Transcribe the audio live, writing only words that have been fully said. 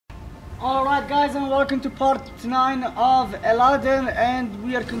Alright guys, and welcome to part 9 of Elaaden, and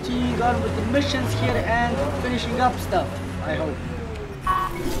we are continuing on with the missions here and finishing up stuff, I hope.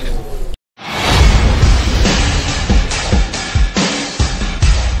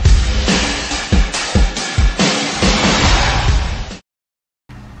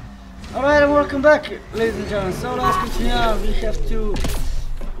 Alright, and welcome back, ladies and gentlemen. So let's continue on. We have to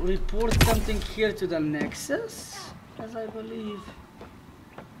report something here to the Nexus, as I believe.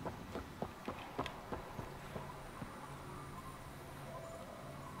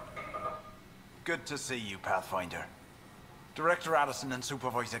 Good to see you, Pathfinder. Director Addison and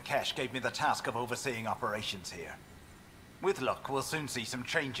Supervisor Kesh gave me the task of overseeing operations here. With luck, we'll soon see some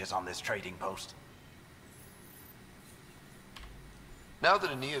changes on this trading post. Now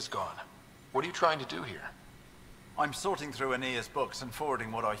that Aenea's gone, what are you trying to do here? I'm sorting through Aenea's books and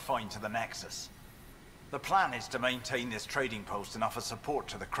forwarding what I find to the Nexus. The plan is to maintain this trading post and offer support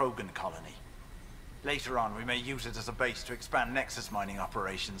to the Krogan colony. Later on, we may use it as a base to expand Nexus mining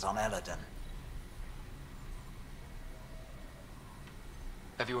operations on Eladeen.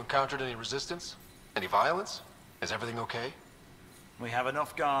 Have you encountered any resistance? Any violence? Is everything okay? We have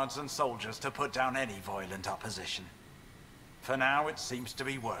enough guards and soldiers to put down any violent opposition. For now, it seems to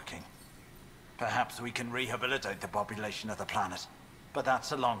be working. Perhaps we can rehabilitate the population of the planet, but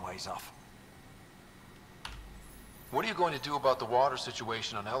that's a long ways off. What are you going to do about the water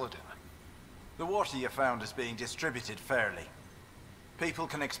situation on Eladeen? The water you found is being distributed fairly. People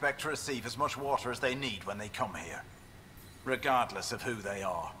can expect to receive as much water as they need when they come here, regardless of who they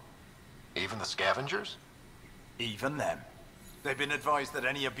are. Even the scavengers? Even them. They've been advised that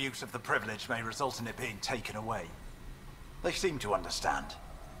any abuse of the privilege may result in it being taken away. They seem to understand,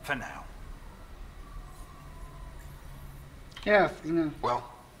 for now. Yeah, you know.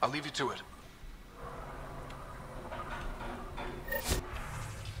 Well, I'll leave you to it.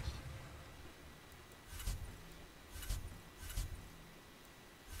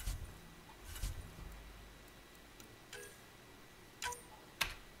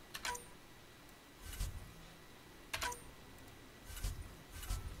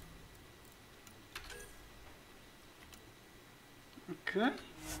 Okay.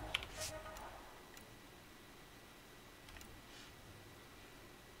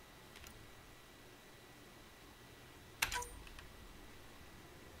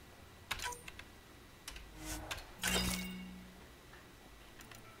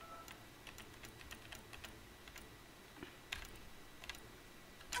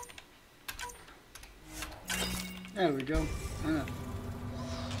 There we go.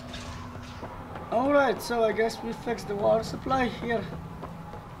 Alright, so I guess we fixed the water supply here.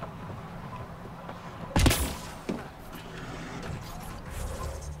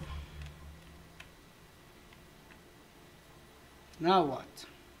 Now what?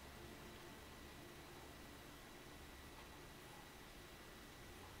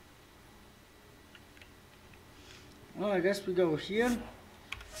 Well, I guess we go here.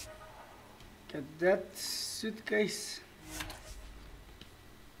 Get that suitcase.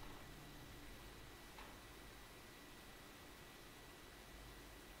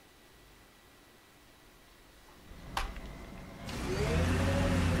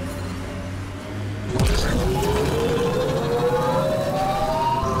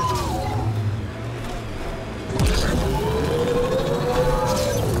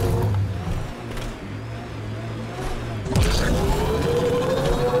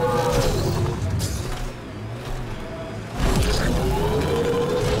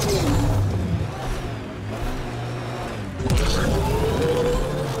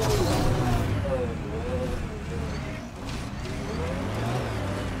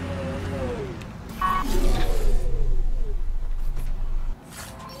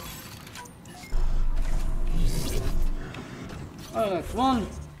 Oh, that's one.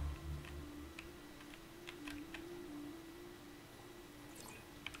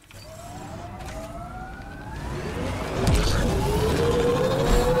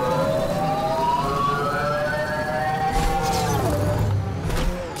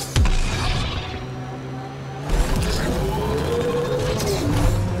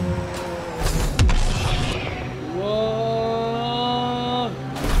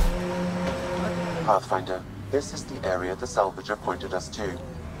 Pathfinder, this is the area the salvager pointed us to.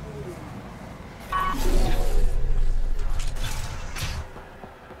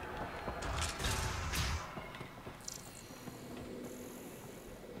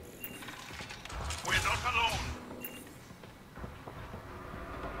 We're not alone.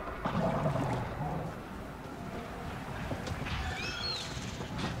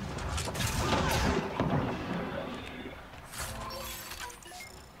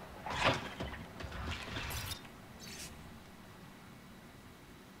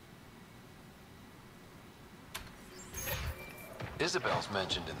 Isabel's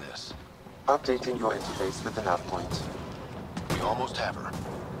mentioned in this. Updating your interface with the nav point. We almost have her.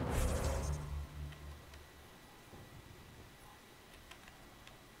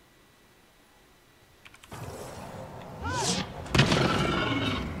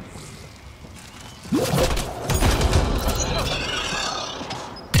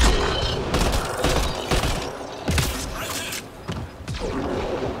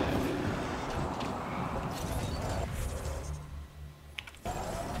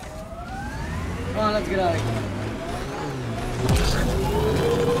 Come on, let's get out of here.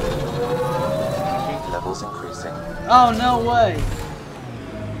 Heat levels increasing. Oh, no way.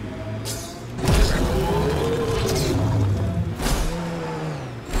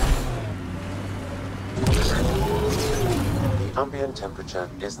 The ambient temperature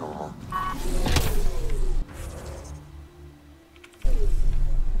is normal.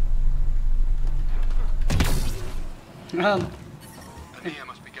 Ania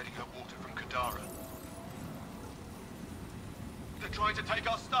must be getting her water from Kadara. They're trying to take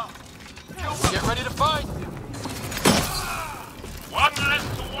our stuff. Get ready to fight! One less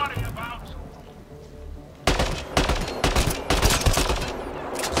to worry about.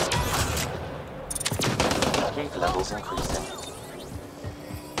 Heat levels increasing.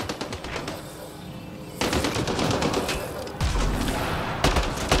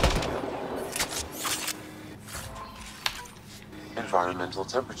 Environmental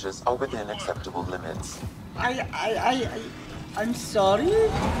temperatures are within acceptable limits. I'm sorry?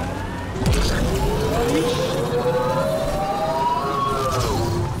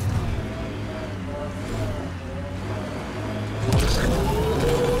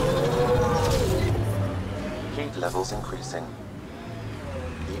 Heat levels increasing.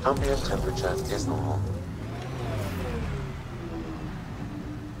 The ambient temperature is normal.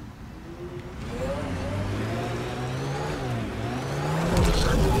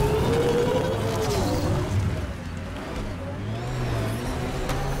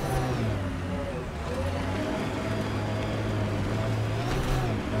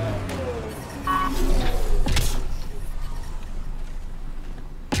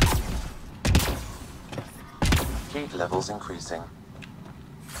 Heat levels increasing.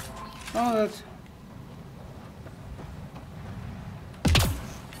 Oh, that's...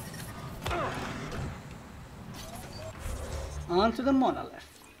 On to the monolith.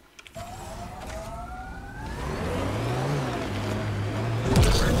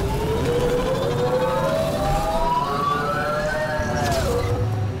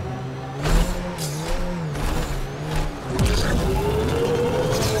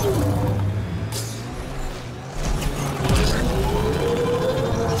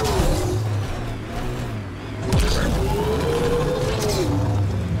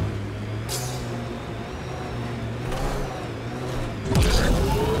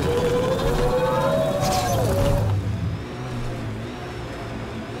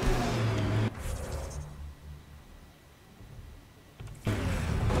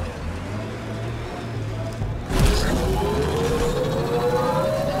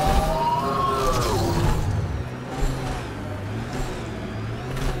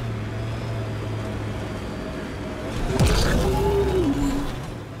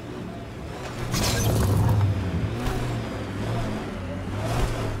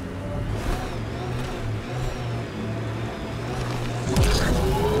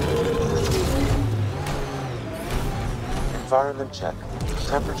 Environment check.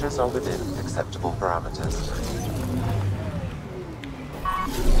 Temperatures are within acceptable parameters.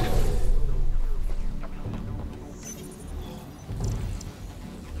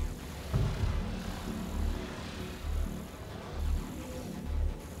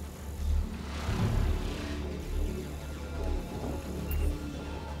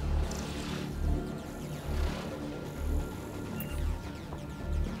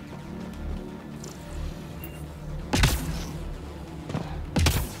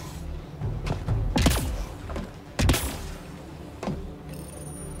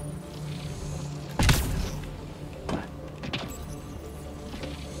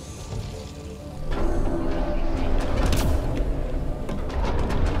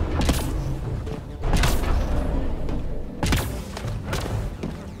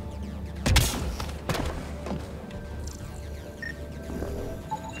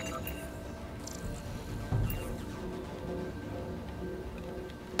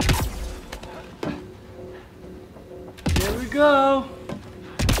 Here we go.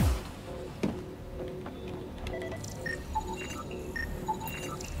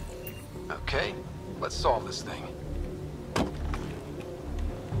 Okay, let's solve this thing.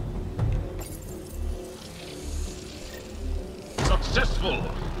 successful.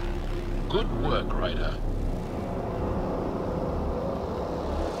 Good work, Ryder.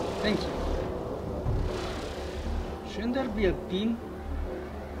 Thank you. Shouldn't there be a beam?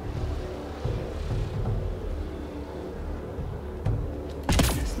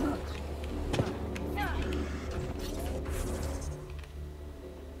 It's not.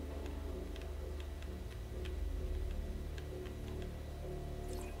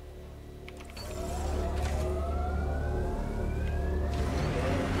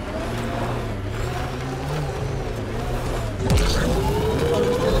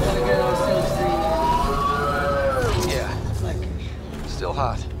 Still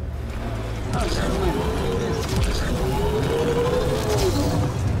hot. Oh, never mind.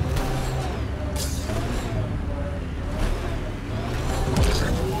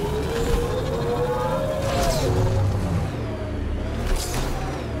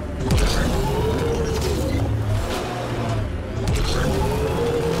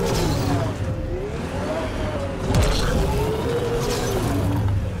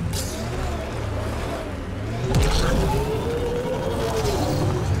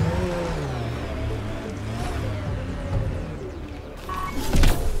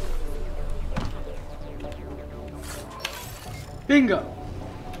 Bingo!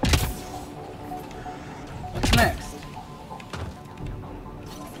 What's next?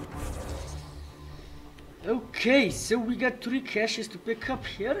 Okay, so we got 3 caches to pick up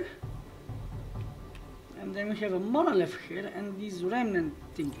here. And then we have a monolith here and these remnant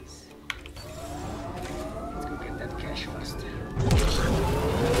thingies. Let's go get that cache first.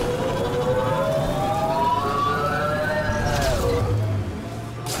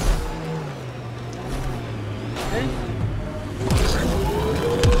 Okay.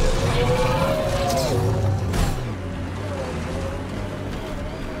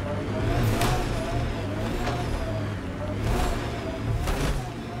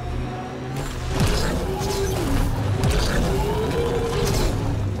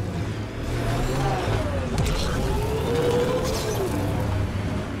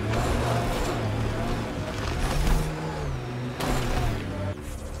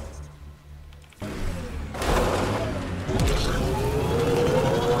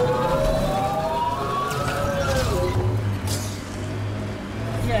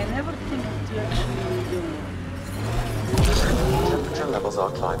 Are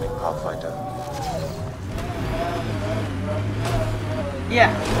climbing, Pathfinder.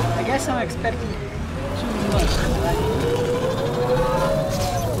 Yeah, I guess I'm expecting too much, right?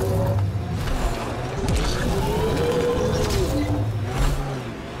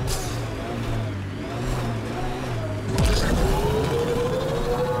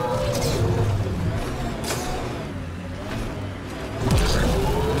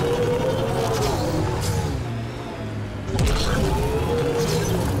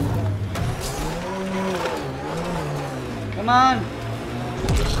 Come on!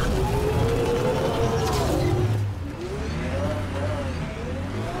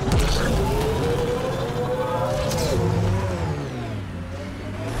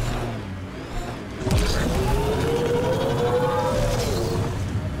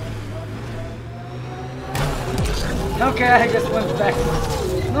 Okay, I just went back.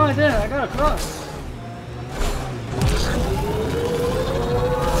 No, I didn't. I got across.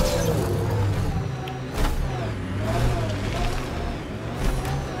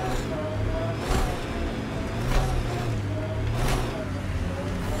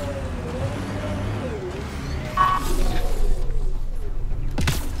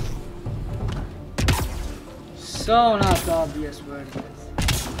 So not obvious where it is.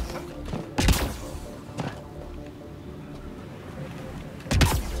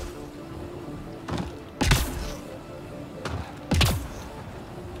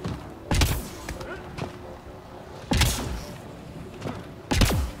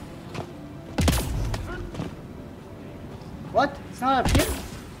 What? It's not up here?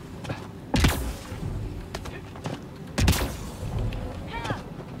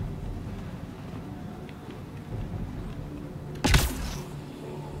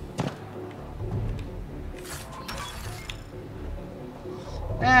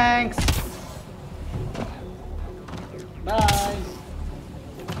 Thanks. Bye.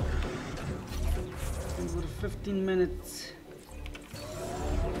 For 15 minutes.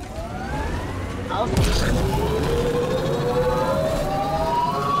 Out.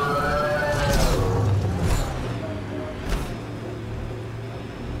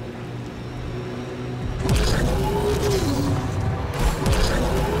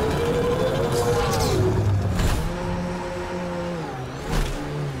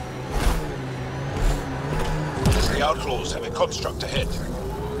 outlaws have a construct ahead.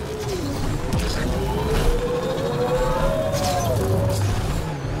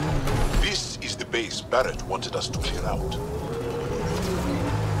 This is the base Barrett wanted us to clear out.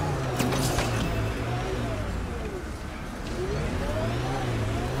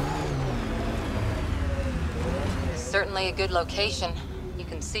 Certainly a good location. You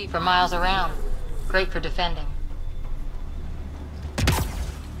can see for miles around. Great for defending.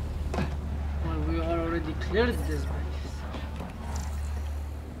 Well, we already cleared this place.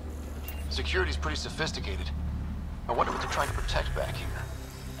 Security's pretty sophisticated. I wonder what they're trying to protect back here.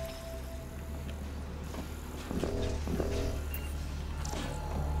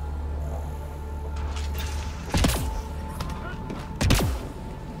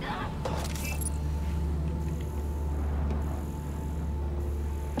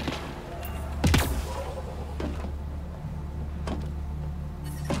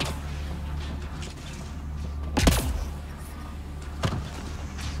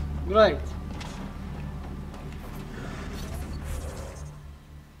 Right.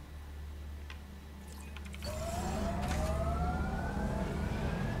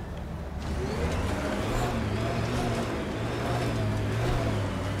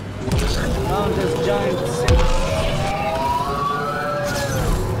 Around this giant city.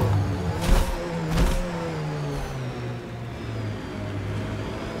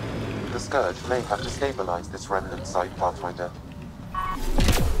 The Scourge may have to stabilize this remnant site, Pathfinder.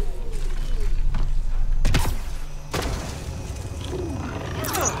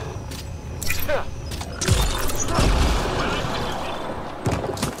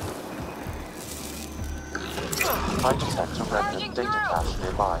 I detect a remnant data cache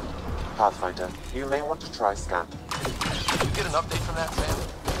nearby. Pathfinder, you may want to try scan. Did you get an update from that, Sam?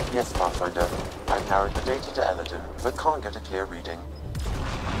 Yes, Pathfinder. I've narrowed the data to Eladeen, but can't get a clear reading.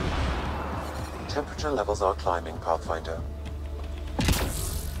 Temperature levels are climbing, Pathfinder.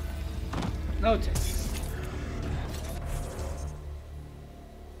 Noted.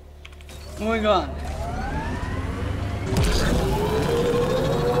 Moving on.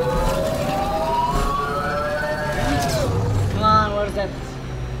 Come on, what is that?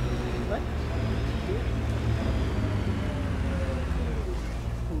 What?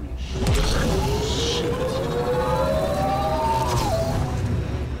 Holy shit.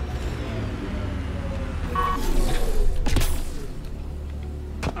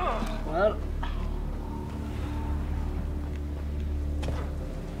 Well.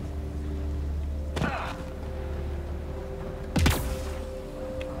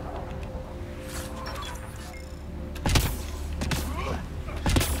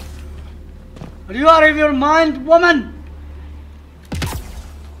 Are you out of your mind, woman?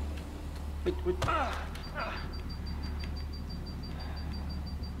 Wait.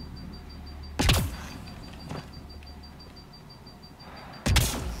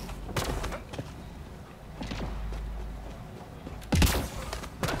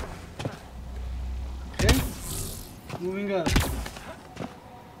 Okay. Moving up.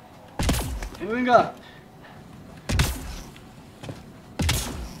 Moving up.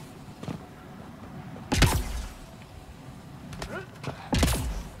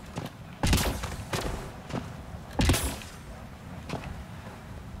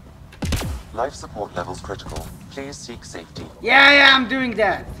 Life support levels critical. Please seek safety. Yeah, I'm doing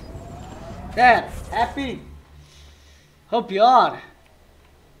that. There, happy? Hope you are.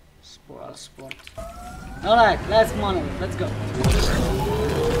 Sport. Alright, last monolith, let's go.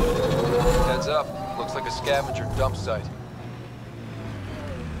 Heads up. Looks like a scavenger dump site.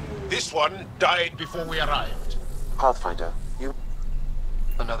 This one died before we arrived. Pathfinder, you...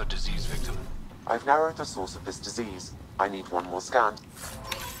 Another disease victim. I've narrowed the source of this disease. I need one more scan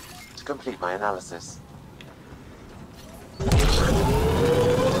to complete my analysis.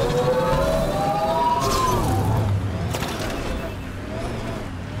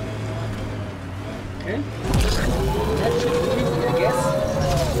 Okay. That should be easy, I guess.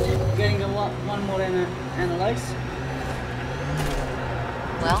 Getting one more analyze.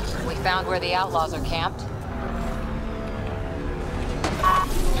 Well, we found where the outlaws are camped.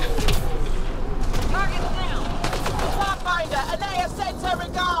 Target down! Pathfinder, Anea sends her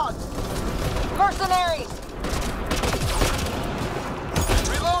regards! Mercenaries!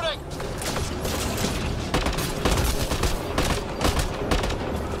 Reloading!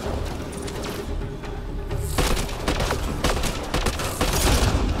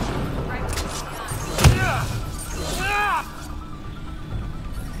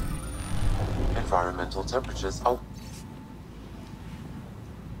 Environmental temperatures are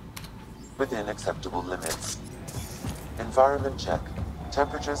within acceptable limits. Environment check.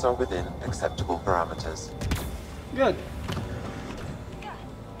 Temperatures are within acceptable parameters. Good.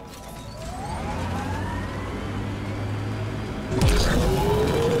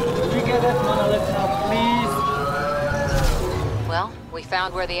 Did we get that monolith now, please? Well, we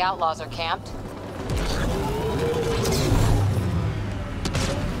found where the outlaws are camped.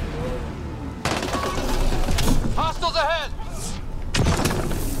 Hostiles ahead!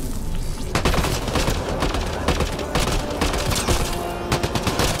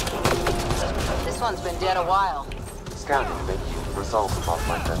 This one's been dead a while. Scanning may yield results,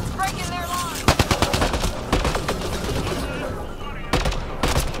 Pathfinder. Breaking their line!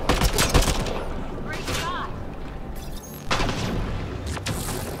 Great shot!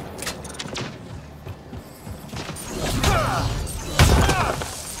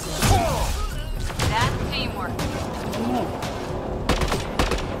 That's teamwork.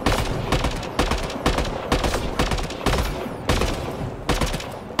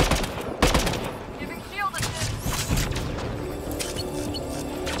 Giving shield assist.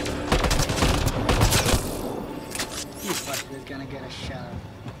 You fucker is gonna get a shot.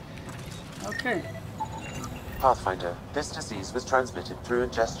 Okay. Pathfinder, this disease was transmitted through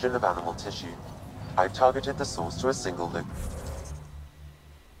ingestion of animal tissue. I targeted the source to a single loop.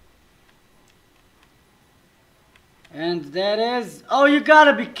 And that is... Oh, you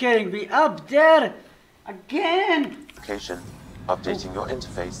gotta be kidding me. Up there! Again! Location. Updating your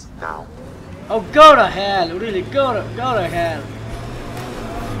interface now. Oh, go to hell. Really, go to hell.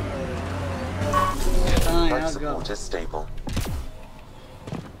 Fine, Life I'll go. support is stable.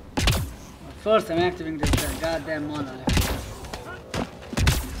 First, I'm activating this goddamn monolith.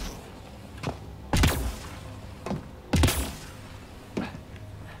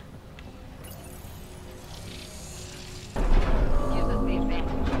 Gives us the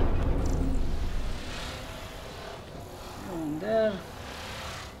advantage. Going there.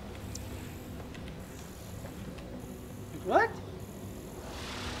 What?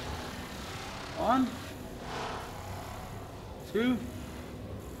 One, two.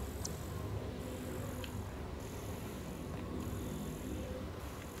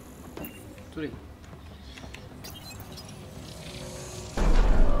 Three.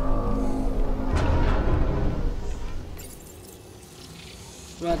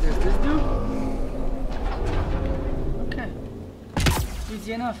 What does this do? Okay.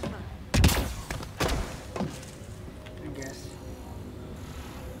 Easy enough. I guess.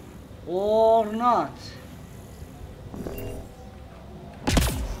 Or not.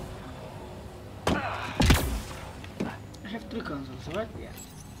 I have 3 consoles, right? Yeah.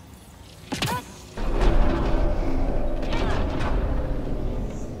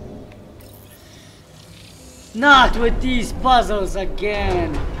 Not with these puzzles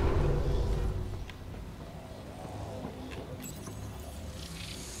again!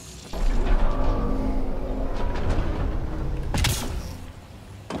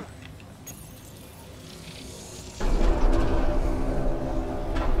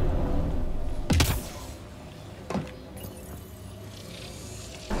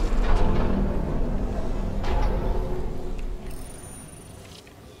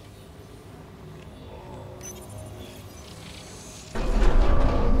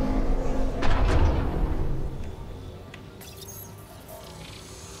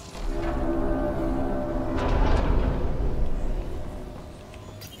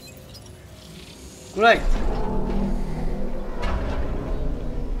 Great.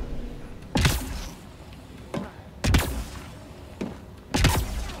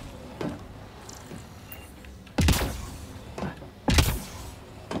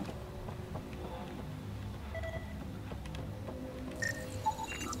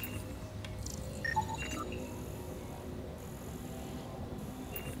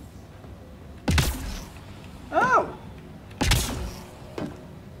 Oh!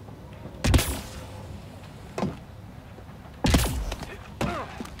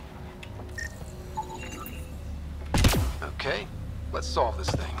 Okay, let's solve this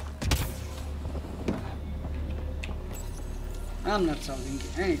thing. I'm not solving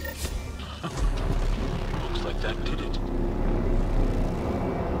anything. Looks like that did it.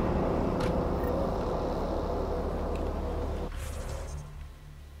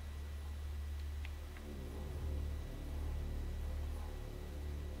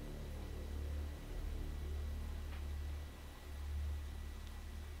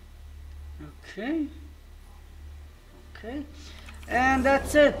 Okay. Okay. And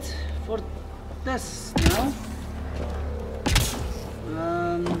that's it for this now.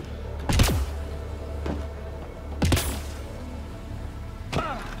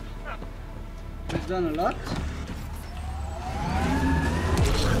 We've done a lot.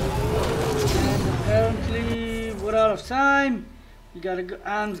 And apparently we're out of time. You gotta go.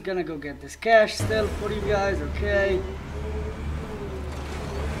 I'm gonna go get this cash still for you guys. Okay.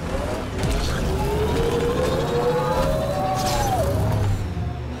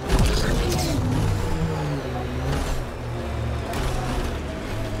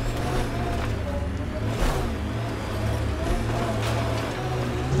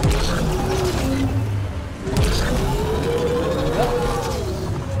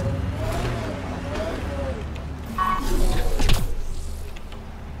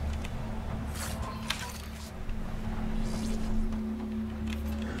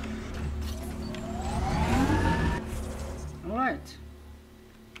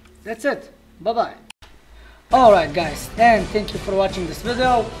 That's it. Bye bye. Alright guys, and thank you for watching this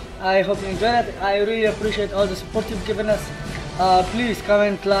video. I hope you enjoyed it. I really appreciate all the support you've given us. Please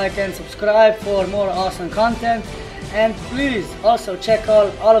comment, like and subscribe for more awesome content. And please also check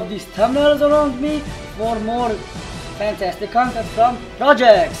out all of these thumbnails around me for more fantastic content from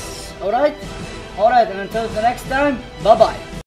projects. Alright? Alright, and until the next time, bye bye.